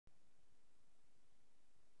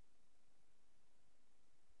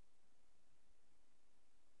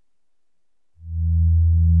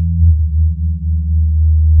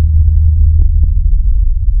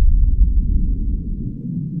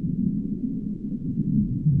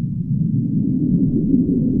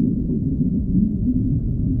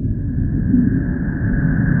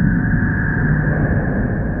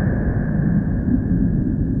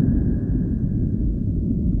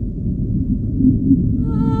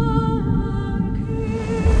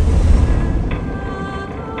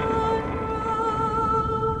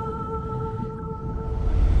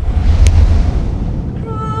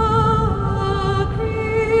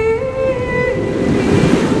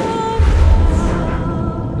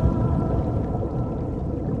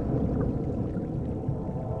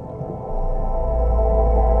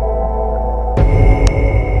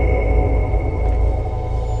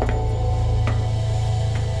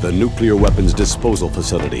nuclear weapons disposal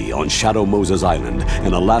facility on Shadow Moses Island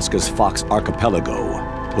in Alaska's Fox Archipelago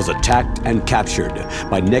was attacked and captured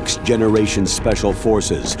by next-generation special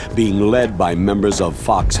forces being led by members of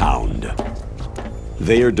Foxhound.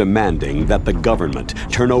 They are demanding that the government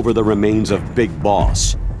turn over the remains of Big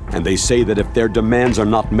Boss, and they say that if their demands are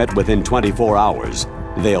not met within 24 hours,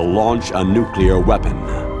 they'll launch a nuclear weapon.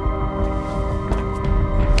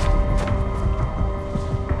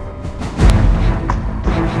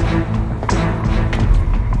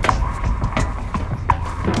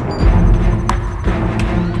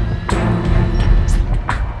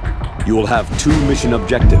 You will have two mission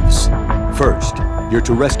objectives. First, you're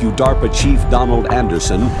to rescue DARPA Chief Donald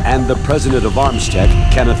Anderson and the President of Armstech,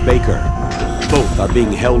 Kenneth Baker. Both are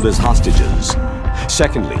being held as hostages.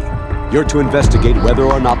 Secondly, you're to investigate whether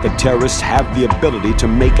or not the terrorists have the ability to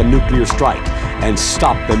make a nuclear strike and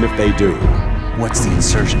stop them if they do. What's the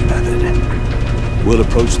insertion method? We'll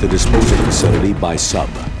approach the disposal facility by sub.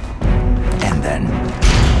 And then?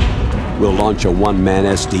 We'll launch a one-man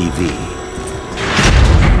SDV.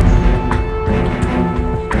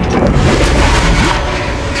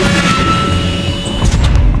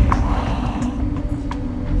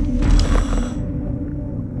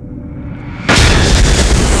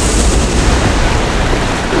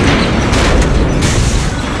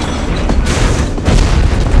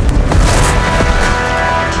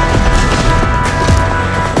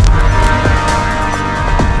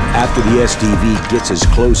 After the SDV gets as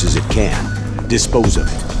close as it can, dispose of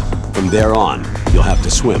it. From there on, you'll have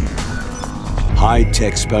to swim.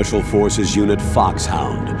 High-tech Special Forces Unit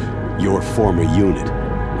Foxhound, your former unit,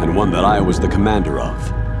 and one that I was the commander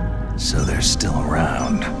of. So they're still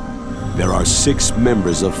around. There are 6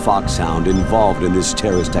 members of Foxhound involved in this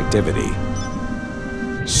terrorist activity.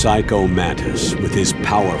 Psycho Mantis, with his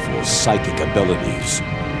powerful psychic abilities.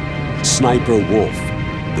 Sniper Wolf,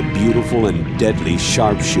 the beautiful and deadly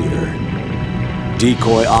sharpshooter.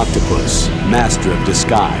 Decoy Octopus, master of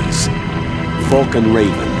disguise. Vulcan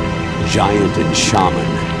Raven, giant and shaman.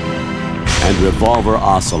 And Revolver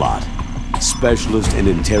Ocelot, specialist in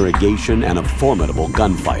interrogation and a formidable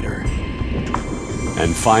gunfighter.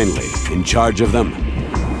 And finally, in charge of them,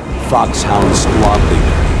 Foxhound squad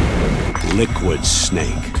leader, Liquid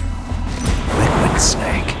Snake. Liquid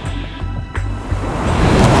Snake.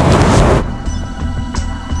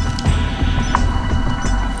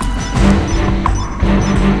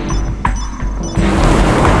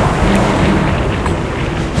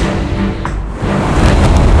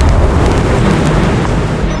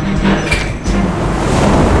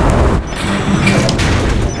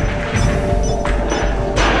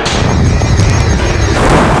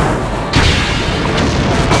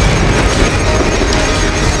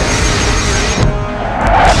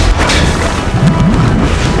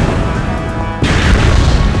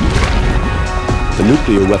 The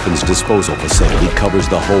nuclear weapons disposal facility covers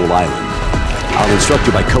the whole island. I'll instruct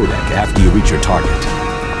you by codec after you reach your target.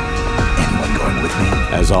 Anyone going with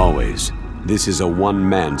me? As always, this is a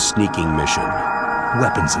one-man sneaking mission.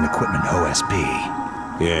 Weapons and equipment OSP.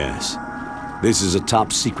 Yes. This is a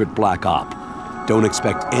top-secret black op. Don't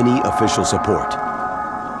expect any official support.